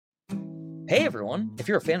Hey everyone! If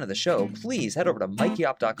you're a fan of the show, please head over to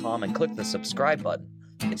mikeyop.com and click the subscribe button.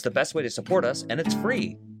 It's the best way to support us, and it's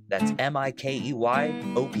free. That's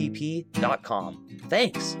MIKEYOPP.com.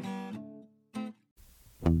 Thanks!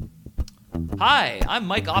 Hi, I'm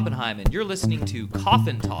Mike Oppenheim, and you're listening to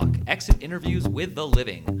Coffin Talk, Exit Interviews with the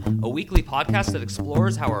Living, a weekly podcast that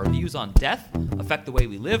explores how our views on death affect the way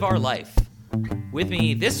we live our life. With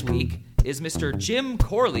me this week is Mr. Jim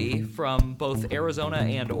Corley from both Arizona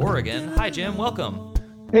and Oregon. Hi, Jim. Welcome.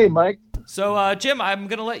 Hey, Mike. So, Jim, I'm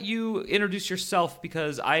going to let you introduce yourself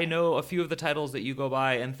because I know a few of the titles that you go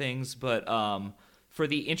by and things, but for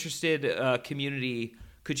the interested community,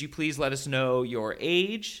 could you please let us know your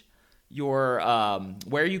age, your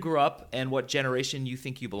where you grew up, and what generation you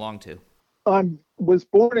think you belong to? I was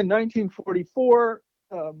born in 1944.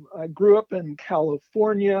 I grew up in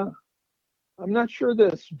California. I'm not sure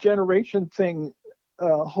this generation thing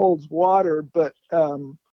holds water, but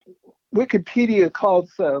Wikipedia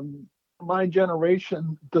calls my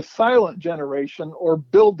generation the silent generation, or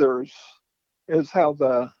builders is how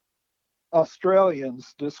the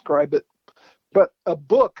Australians describe it. But a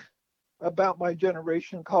book about my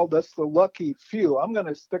generation called us the lucky few. I'm going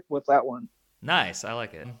to stick with that one. Nice. I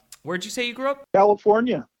like it. Where'd you say you grew up?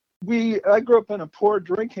 California. I grew up in a poor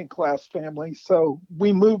drinking class family, so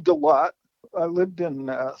we moved a lot. I lived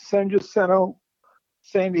in San Jacinto,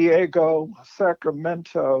 San Diego,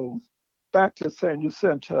 Sacramento, back to San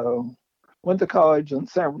Jacinto, went to college in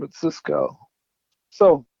San Francisco.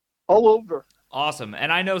 So all over. Awesome.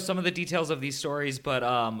 And I know some of the details of these stories, but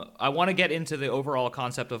I want to get into the overall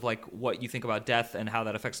concept of like what you think about death and how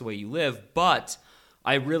that affects the way you live. But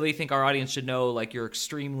I really think our audience should know like your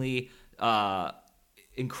extremely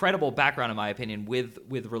incredible background, in my opinion, with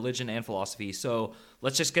religion and philosophy. So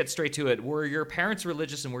let's just get straight to it. Were your parents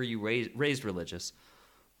religious, and were you raised religious?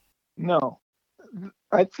 No.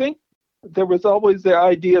 I think there was always the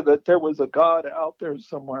idea that there was a God out there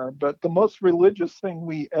somewhere, but the most religious thing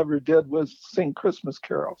we ever did was sing Christmas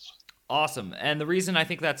carols. Awesome. And the reason I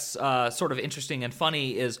think that's sort of interesting and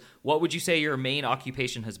funny is, what would you say your main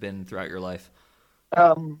occupation has been throughout your life?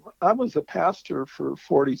 I was a pastor for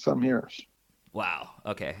 40-some years. Wow.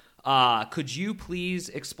 Okay. Could you please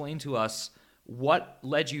explain to us what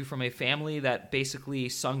led you from a family that basically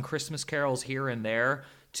sung Christmas carols here and there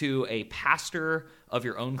to a pastor of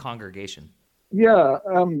your own congregation? Yeah,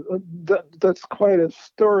 that's quite a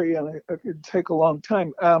story, and it could take a long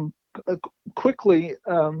time. Quickly,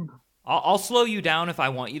 I'll slow you down if I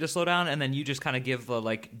want you to slow down, and then you just kind of give the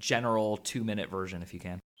like general 2-minute version if you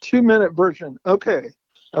can. 2-minute version. Okay.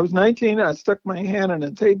 I was 19. I stuck my hand in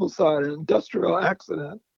a table saw in an industrial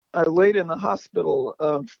accident. I laid in the hospital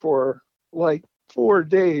for like 4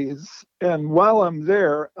 days. And while I'm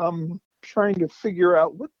there, I'm trying to figure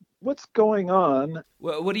out what's going on.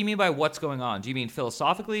 What do you mean by what's going on? Do you mean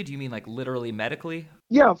philosophically? Do you mean like literally medically?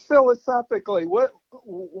 Yeah, philosophically.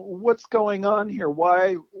 What's going on here?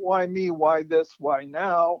 Why me? Why this? Why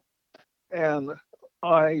now? And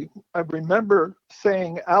I remember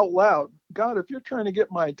saying out loud, God, if you're trying to get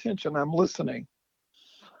my attention, I'm listening.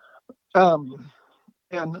 And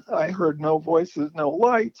I heard no voices, no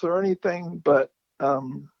lights or anything, but a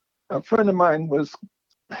friend of mine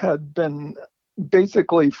had been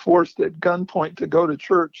basically forced at gunpoint to go to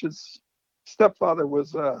church. His stepfather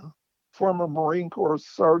was a former Marine Corps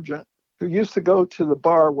sergeant who used to go to the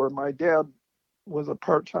bar where my dad was a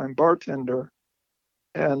part-time bartender.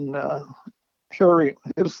 And Harry,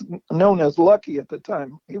 it was known as Lucky at the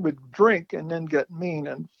time. He would drink and then get mean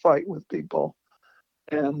and fight with people.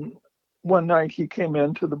 And one night he came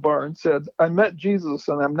into the bar and said, I met Jesus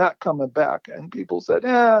and I'm not coming back. And people said,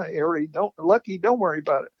 Harry, Lucky, don't worry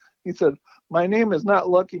about it. He said, my name is not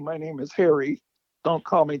Lucky, my name is Harry. Don't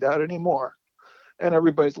call me that anymore. And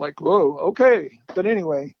everybody's like, whoa, okay. But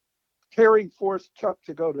anyway, Harry forced Chuck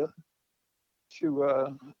to go to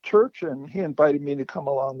church, and he invited me to come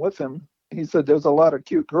along with him. He said, there's a lot of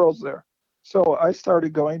cute girls there. So I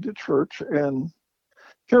started going to church and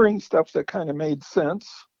hearing stuff that kind of made sense,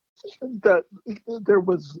 that there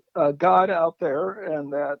was a God out there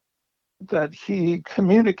and that he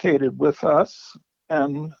communicated with us.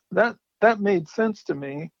 And that made sense to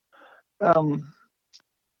me. And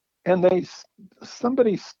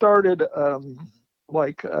somebody started a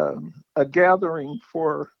gathering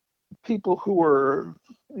for people who were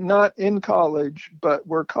not in college, but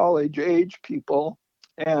were college age people.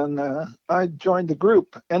 And I joined the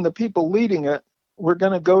group, and the people leading it were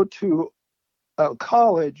going to go to a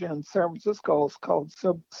college in San Francisco. It's called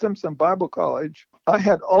Simpson Bible College. I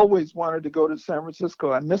had always wanted to go to San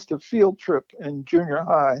Francisco. I missed a field trip in junior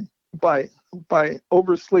high, by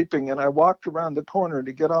oversleeping, and I walked around the corner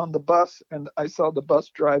to get on the bus, and I saw the bus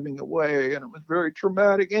driving away, and it was very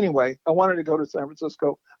traumatic. Anyway, I wanted to go to San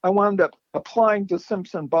Francisco. I wound up applying to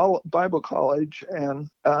Simpson Bible College and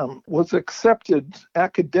was accepted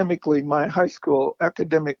academically. My high school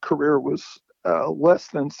academic career was less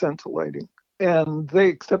than scintillating, and they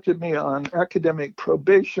accepted me on academic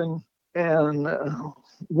probation. And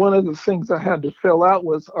one of the things I had to fill out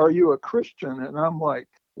was, "Are you a Christian?" And I'm like,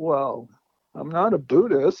 well, I'm not a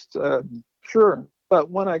Buddhist, sure. But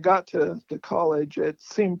when I got to the college, it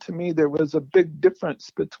seemed to me there was a big difference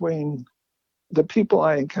between the people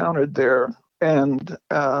I encountered there and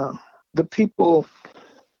the people,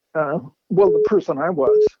 the person I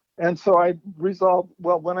was. And so I resolved,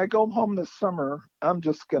 well, when I go home this summer, I'm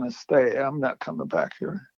just going to stay. I'm not coming back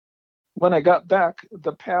here. When I got back,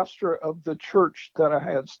 the pastor of the church that I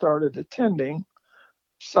had started attending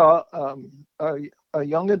saw a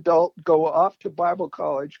young adult go off to Bible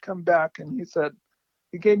college, come back, and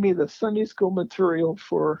he gave me the Sunday school material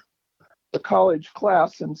for the college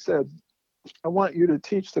class and said, "I want you to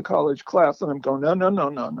teach the college class." And I'm going,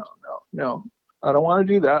 no, I don't want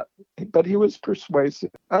to do that. But he was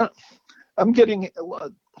persuasive. I'm getting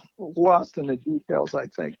lost in the details, I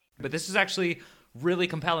think. But this is actually really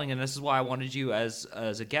compelling, and this is why I wanted you as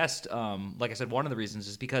a guest. Like I said, one of the reasons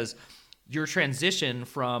is because your transition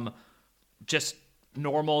from just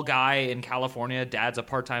normal guy in California, dad's a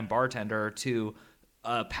part-time bartender, to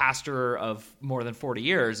a pastor of more than 40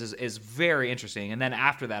 years is very interesting. And then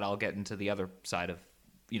after that, I'll get into the other side of,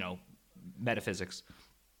 metaphysics.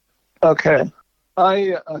 Okay.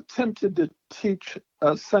 I attempted to teach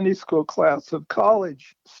a Sunday school class of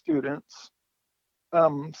college students.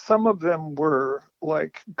 Some of them were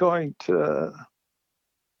like going to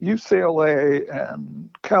UCLA and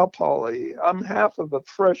Cal Poly. I'm half of a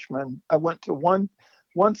freshman. I went to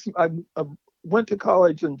I went to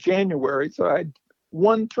college in January, so I had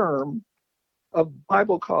one term of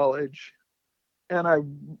Bible college, and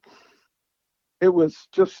it was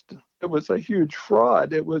a huge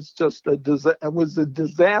fraud. It was just a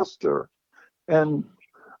disaster. And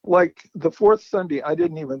like the fourth Sunday, I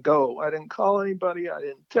didn't even go. I didn't call anybody. I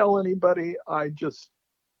didn't tell anybody. I just,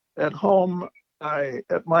 at home,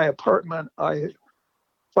 at my apartment, I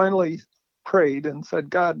finally prayed and said,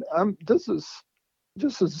 "God, this is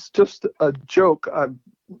just a joke. I've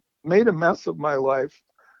made a mess of my life.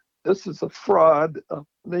 This is a fraud.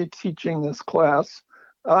 They teaching this class.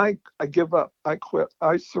 I give up. I quit.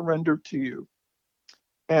 I surrender to you."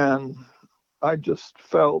 And I just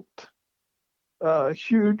felt a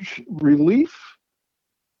huge relief,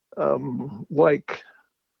 like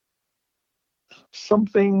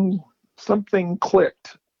something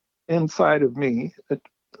clicked inside of me.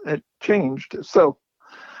 It changed. So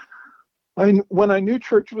when I knew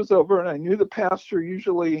church was over, and I knew the pastor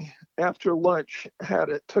usually after lunch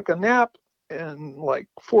took a nap, and like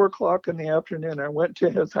 4:00 in the afternoon, I went to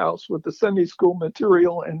his house with the Sunday school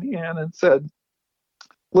material in hand and said,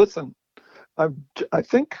 "Listen, I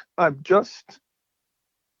think I've just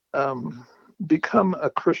become a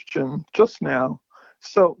Christian just now.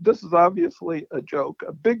 So this is obviously a joke,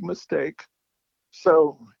 a big mistake.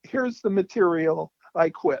 So here's the material. I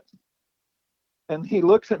quit." And he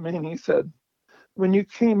looked at me and he said, "When you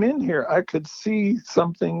came in here, I could see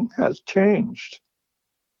something has changed.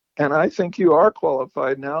 And I think you are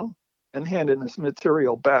qualified now," and handed this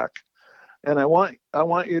material back. "And I want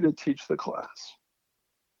you to teach the class."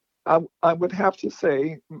 I would have to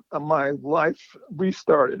say my life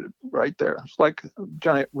restarted right there. It's like a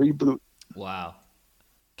giant reboot. Wow.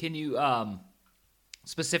 Can you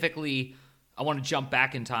specifically, I want to jump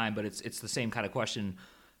back in time, but it's the same kind of question.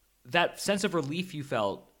 That sense of relief you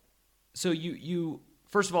felt, so you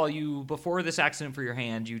first of all, before this accident for your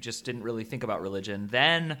hand, you just didn't really think about religion.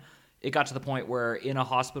 Then it got to the point where in a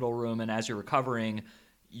hospital room, and as you're recovering,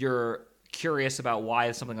 you're curious about why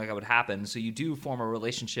something like that would happen. So you do form a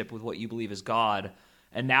relationship with what you believe is God.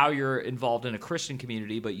 And now you're involved in a Christian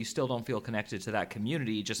community, but you still don't feel connected to that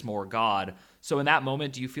community, just more God. So in that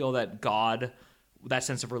moment, do you feel that God, that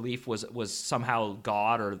sense of relief was somehow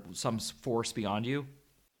God or some force beyond you?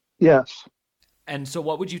 Yes. And so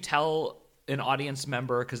what would you tell an audience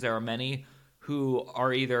member, because there are many who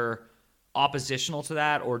are either oppositional to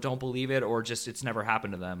that or don't believe it or just it's never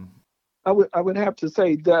happened to them? I would have to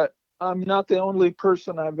say that I'm not the only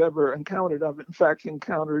person I've ever encountered. I've in fact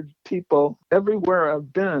encountered people everywhere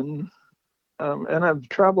I've been, and I've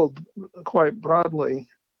traveled quite broadly,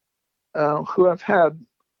 who have had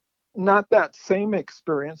not that same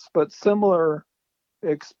experience, but similar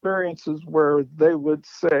experiences where they would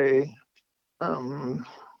say,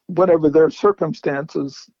 whatever their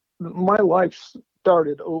circumstances, my life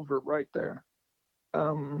started over right there.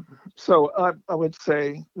 So I would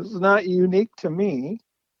say this is not unique to me,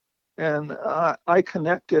 and I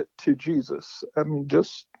connect it to Jesus. I mean,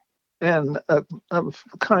 just and a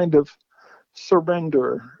kind of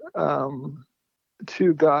surrender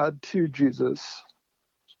to God, to Jesus.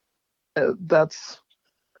 That's,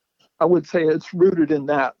 I would say, it's rooted in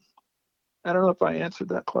that. I don't know if I answered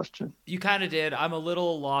that question. You kind of did. I'm a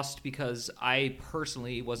little lost because I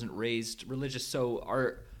personally wasn't raised religious. So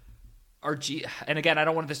and again, I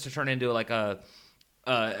don't want this to turn into like a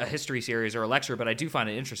history series or a lecture, but I do find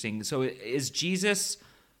it interesting. So is Jesus,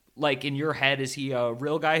 like in your head, is he a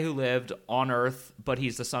real guy who lived on earth, but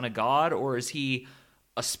he's the son of God? Or is he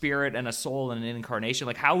a spirit and a soul and an incarnation?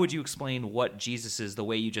 Like, how would you explain what Jesus is the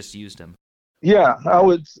way you just used him? Yeah, I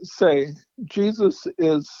would say Jesus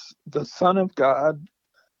is the Son of God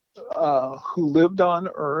who lived on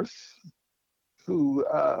earth, who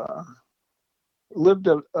lived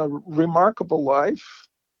a remarkable life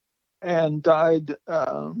and died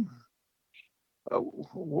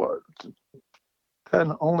what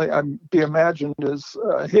can only be imagined as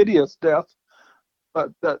a hideous death,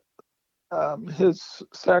 but that his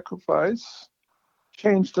sacrifice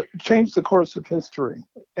changed the course of history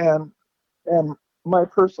and my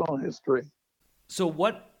personal history. So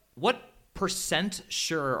what percent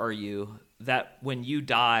sure are you that when you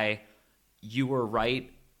die, you were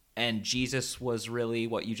right and Jesus was really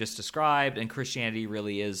what you just described and Christianity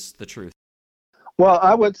really is the truth? Well,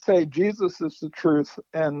 I would say Jesus is the truth,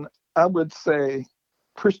 and I would say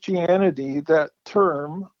Christianity, that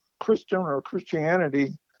term, Christian or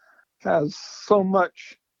Christianity, has so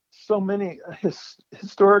many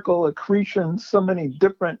historical accretions, so many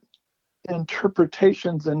different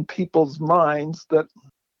interpretations in people's minds that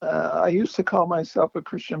I used to call myself a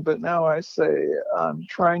Christian, but now I say I'm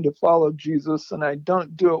trying to follow Jesus, and I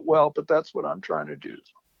don't do it well, but that's what I'm trying to do.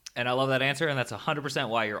 And I love that answer, and that's 100%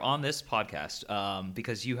 why you're on this podcast,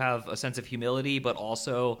 because you have a sense of humility, but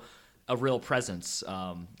also a real presence.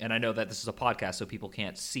 And I know that this is a podcast, so people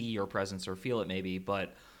can't see your presence or feel it maybe,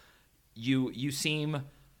 but you seem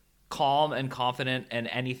calm and confident and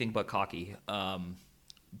anything but cocky.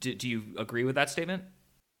 Do you agree with that statement?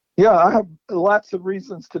 Yeah, I have lots of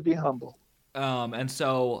reasons to be humble. And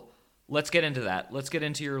so let's get into that. Let's get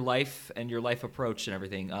into your life and your life approach and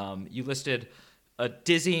everything. You listed a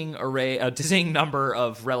dizzying number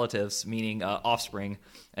of relatives, meaning offspring,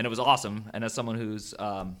 and it was awesome. And as someone who's,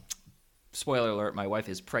 spoiler alert, my wife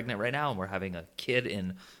is pregnant right now, and we're having a kid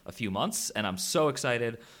in a few months, and I'm so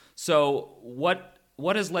excited. So what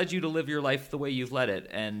has led you to live your life the way you've led it,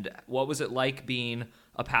 and what was it like being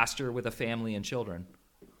a pastor with a family and children?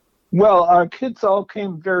 Well, our kids all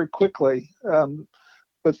came very quickly.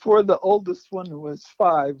 Before the oldest one was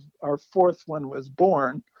 5, our fourth one was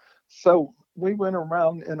born. So we went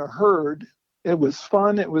around in a herd. It was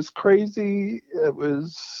fun. It was crazy. It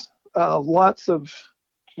was lots of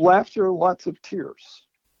laughter, lots of tears.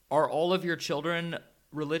 Are all of your children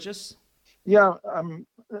religious? Yeah, I'm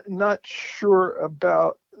not sure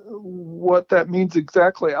about what that means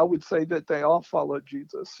exactly. I would say that they all follow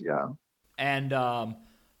Jesus, yeah. And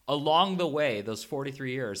along the way, those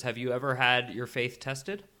 43 years, have you ever had your faith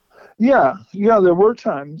tested? Yeah, there were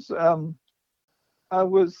times. I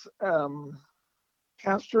was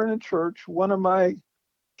pastor in a church. One of my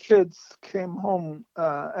kids came home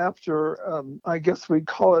after, I guess we'd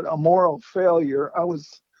call it a moral failure. I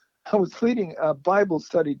was leading a Bible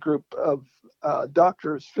study group of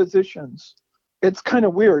doctors, physicians. It's kind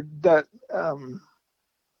of weird that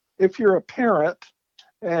if you're a parent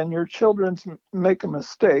and your children make a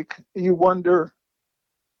mistake, you wonder,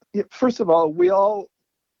 first of all, we all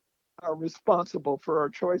are responsible for our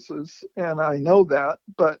choices, and I know that,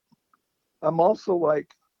 but I'm also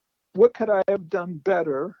like, what could I have done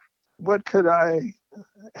better? What could I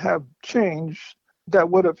have changed that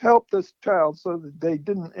would have helped this child so that they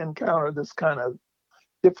didn't encounter this kind of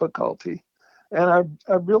difficulty? And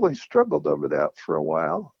I really struggled over that for a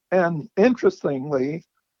while. And interestingly,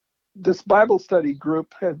 this Bible study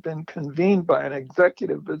group had been convened by an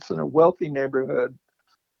executive that's in a wealthy neighborhood.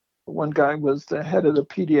 One guy was the head of the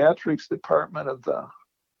pediatrics department of the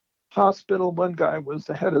hospital. One guy was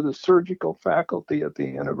the head of the surgical faculty at the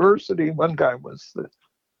university. One guy was the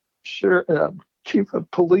chief of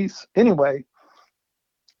police. Anyway,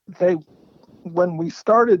 when we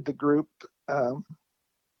started the group,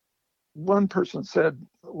 one person said,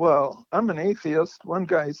 well, I'm an atheist. One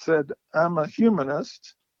guy said, I'm a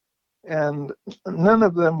humanist. And none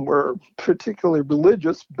of them were particularly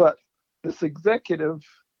religious, but this executive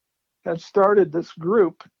had started this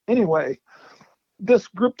group. Anyway, this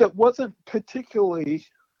group that wasn't particularly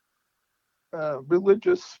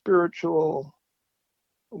religious, spiritual,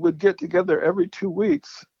 would get together every 2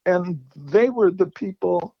 weeks. And they were the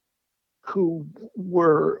people who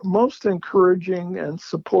were most encouraging and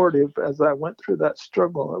supportive as I went through that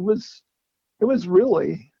struggle. It was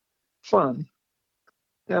really fun.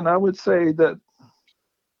 And I would say that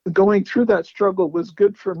going through that struggle was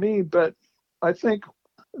good for me, but I think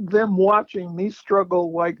them watching me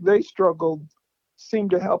struggle like they struggled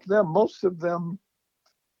seemed to help them. Most of them,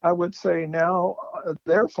 I would say now,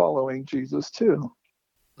 they're following Jesus too.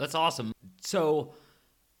 That's awesome. So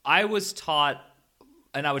I was taught,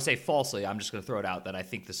 and I would say falsely, I'm just going to throw it out that I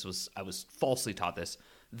think I was falsely taught this,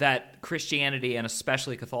 that Christianity and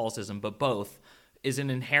especially Catholicism, but both, is an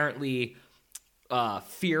inherently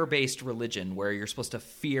fear-based religion where you're supposed to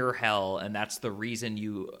fear hell, and that's the reason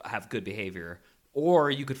you have good behavior.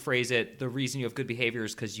 Or you could phrase it, the reason you have good behavior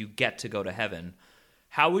is because you get to go to heaven.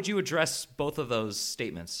 How would you address both of those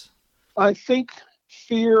statements? I think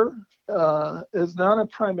fear is not a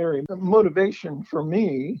primary motivation for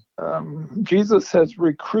me. Jesus has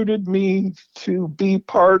recruited me to be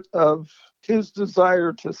part of his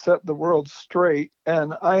desire to set the world straight,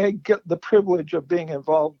 and I get the privilege of being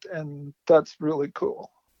involved, and that's really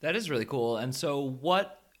cool. That is really cool. And so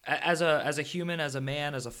what, as a human, as a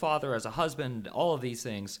man, as a father, as a husband, all of these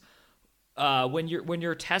things, when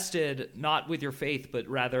you're tested not with your faith, but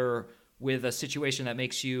rather with a situation that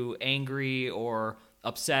makes you angry or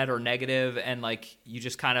upset or negative, and like you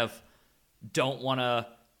just kind of don't want to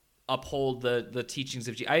uphold the teachings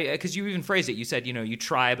of Jesus, because you even phrased it, you said, you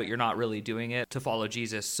try but you're not really doing it to follow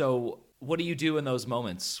Jesus. So what do you do in those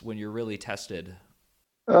moments when you're really tested?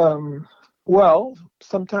 Well,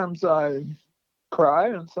 sometimes I cry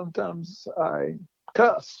and sometimes I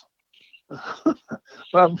cuss.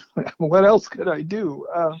 What else could I do?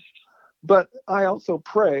 But I also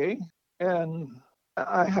pray, and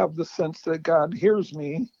I have the sense that God hears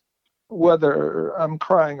me, whether I'm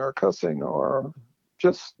crying or cussing or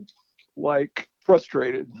just like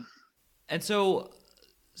frustrated. And so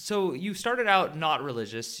you started out not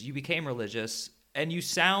religious, you became religious, and you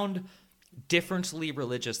sound differently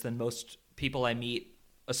religious than most people I meet,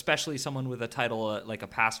 especially someone with a title like a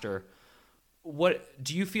pastor. What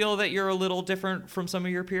do you feel that you're a little different from some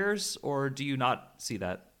of your peers, or do you not see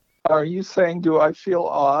that? Are you saying, do I feel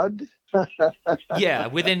odd? Yeah,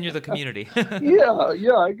 within the community.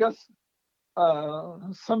 Yeah, I guess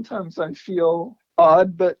sometimes I feel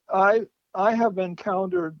odd, but I have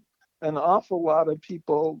encountered an awful lot of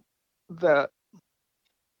people that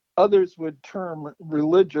others would term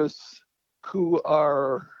religious who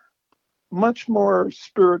are much more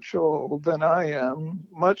spiritual than I am,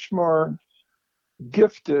 much more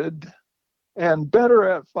gifted and better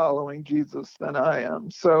at following Jesus than I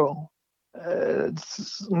am. So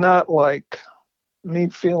it's not like me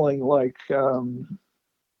feeling like I'm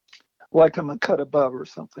a cut above or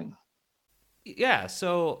something. Yeah.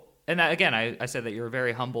 So, and again, I said that you're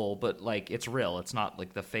very humble, but like it's real. It's not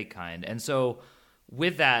like the fake kind. And so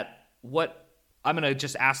with that, what I'm going to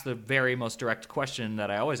just ask the very most direct question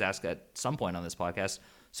that I always ask at some point on this podcast.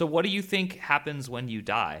 So what do you think happens when you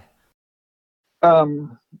die?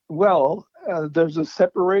 Well, there's a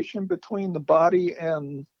separation between the body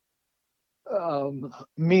and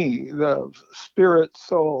me, the spirit,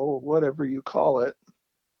 soul, whatever you call it.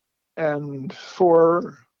 And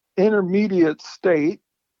for intermediate state,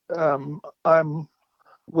 I'm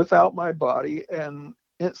without my body, and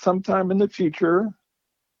sometime in the future,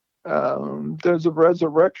 there's a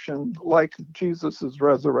resurrection like Jesus's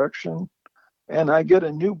resurrection, and I get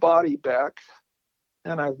a new body back,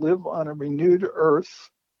 and I live on a renewed earth,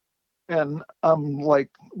 and I'm like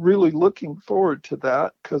really looking forward to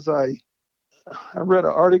that, because I read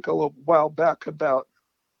an article a while back about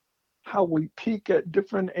how we peak at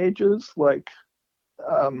different ages, like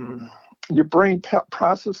your brain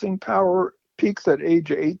processing power peaks at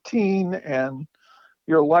age 18, and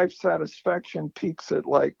your life satisfaction peaks at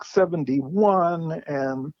like 71,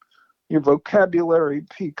 and your vocabulary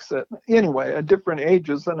peaks at different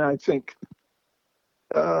ages. And I think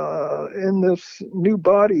in this new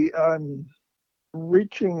body, I'm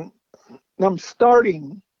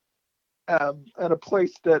starting at a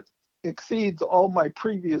place that exceeds all my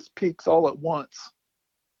previous peaks all at once.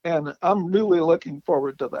 And I'm really looking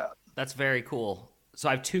forward to that. That's very cool. So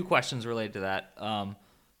I have two questions related to that.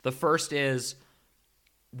 The first is,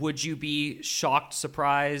 would you be shocked,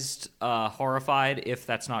 surprised, horrified if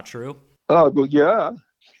that's not true? Oh, well, yeah.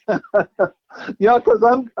 Yeah, because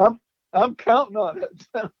I'm counting on it.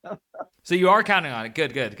 So you are counting on it.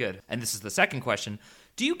 Good. And this is the second question.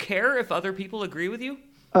 Do you care if other people agree with you?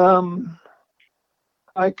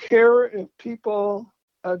 I care if people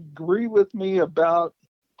agree with me about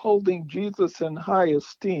holding Jesus in high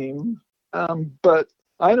esteem, but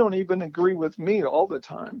I don't even agree with me all the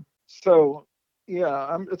time. So,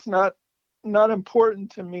 yeah, it's not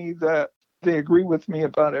important to me that they agree with me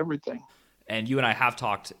about everything. And you and I have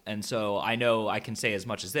talked, and so I know I can say as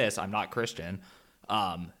much as this. I'm not Christian.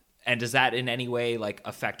 And does that in any way like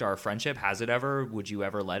affect our friendship? Has it ever? Would you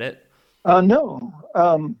ever let it? No.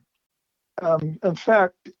 In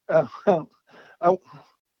fact, a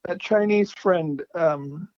Chinese friend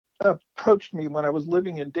approached me when I was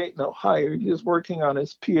living in Dayton, Ohio. He was working on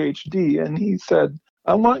his PhD, and he said,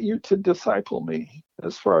 I want you to disciple me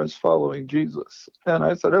as far as following Jesus. And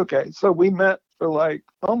I said, okay. So we met for like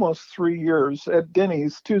almost 3 years at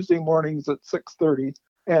Denny's Tuesday mornings at 6:30.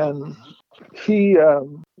 And he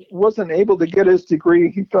wasn't able to get his degree.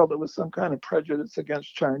 He felt it was some kind of prejudice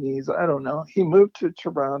against Chinese. I don't know. He moved to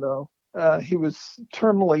Toronto. He was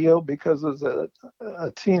terminally ill because as a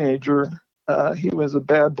teenager, he was a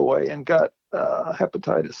bad boy and got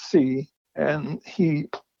hepatitis C. And he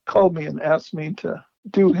called me and asked me to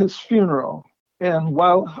do his funeral. And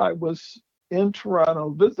while I was in Toronto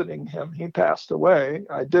visiting him, he passed away.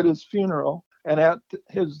 I did his funeral, and at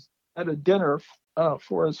a dinner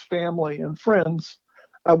for his family and friends,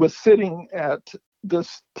 I was sitting at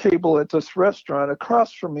this table at this restaurant.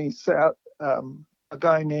 Across from me sat a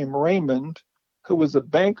guy named Raymond, who was a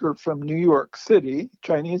banker from New York City,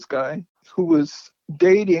 Chinese guy, who was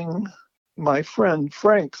dating my friend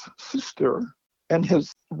Frank's sister. And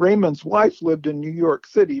Raymond's wife lived in New York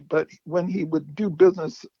City, but when he would do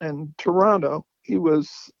business in Toronto, he was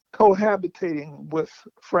cohabitating with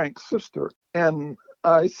Frank's sister. And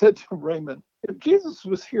I said to Raymond, if Jesus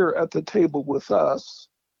was here at the table with us,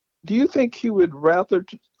 do you think he would rather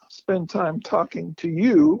spend time talking to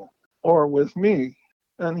you or with me?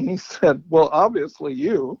 And he said, well, obviously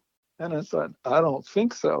you. And I said, I don't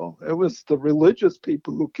think so. It was the religious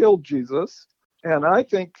people who killed Jesus. And I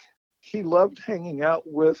think he loved hanging out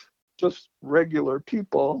with just regular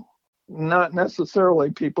people, not necessarily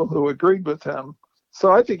people who agreed with him.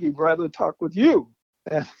 So I think he'd rather talk with you.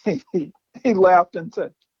 And he laughed and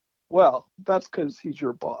said, well, that's because he's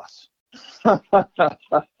your boss.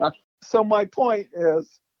 So my point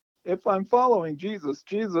is, if I'm following Jesus,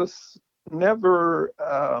 Jesus never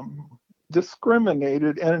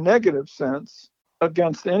discriminated in a negative sense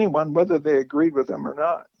against anyone, whether they agreed with him or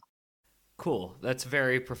not. Cool. That's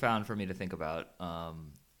very profound for me to think about.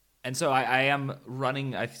 And so I am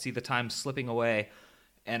running. I see the time slipping away,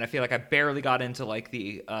 and I feel like I barely got into like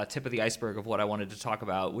the tip of the iceberg of what I wanted to talk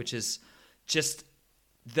about, which is just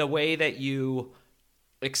the way that you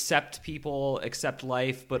accept people, accept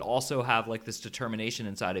life, but also have like this determination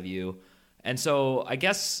inside of you. And so I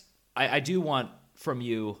guess I do want from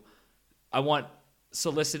you, I want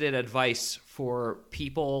solicited advice for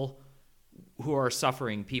people who are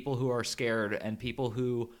suffering, people who are scared, and people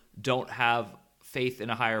who don't have faith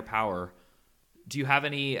in a higher power. Do you have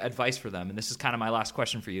any advice for them? And this is kind of my last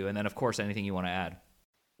question for you. And then, of course, anything you want to add.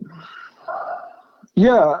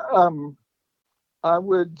 Yeah, I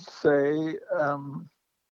would say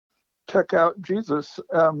check out Jesus.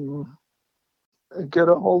 Get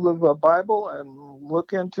a hold of a Bible and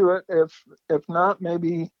look into it. If not,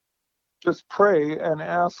 maybe just pray and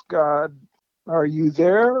ask God, are you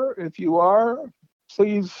there? If you are,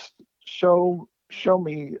 please show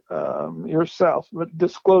me yourself, but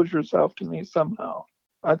disclose yourself to me somehow.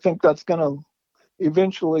 I think that's going to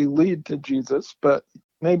eventually lead to Jesus, but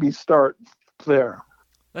maybe start there.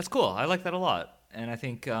 That's cool. I like that a lot. And I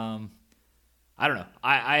think, I don't know,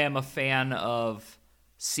 I am a fan of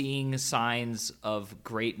seeing signs of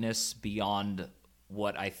greatness beyond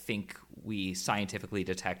what I think we scientifically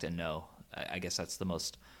detect and know. I guess that's the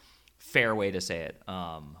most fair way to say it.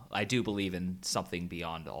 I do believe in something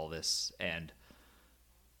beyond all this, and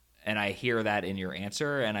I hear that in your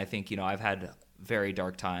answer, and I think, I've had very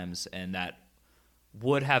dark times, and that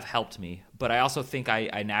would have helped me. But I also think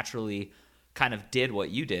I naturally kind of did what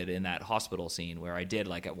you did in that hospital scene, where I did,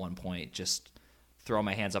 like, at one point just throw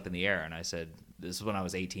my hands up in the air, and I said, this is when I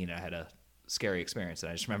was 18, and I had a scary experience, and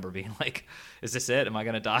I just remember being like, is this it? Am I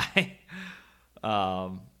going to die?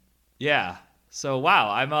 Yeah. So, wow.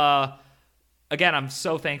 I'm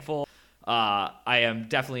so thankful. I am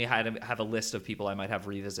definitely have a list of people I might have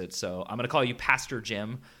revisit. So I'm going to call you Pastor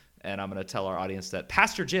Jim, and I'm going to tell our audience that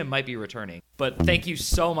Pastor Jim might be returning. But thank you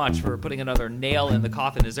so much for putting another nail in the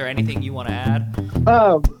coffin. Is there anything you want to add?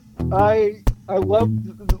 I love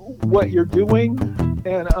what you're doing,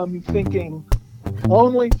 and I'm thinking,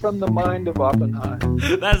 Only from the mind of Oppenheim.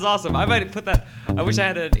 That is awesome. I might put that. I wish I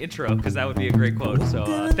had an intro because that would be a great quote.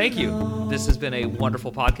 So thank you. This has been a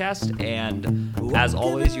wonderful podcast. And as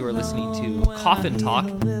always, you are listening to Coffin Talk,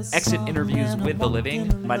 Exit Interviews with the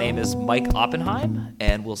Living. My name is Mike Oppenheim,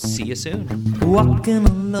 and we'll see you soon. Walking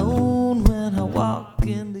alone when I walk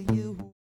into you.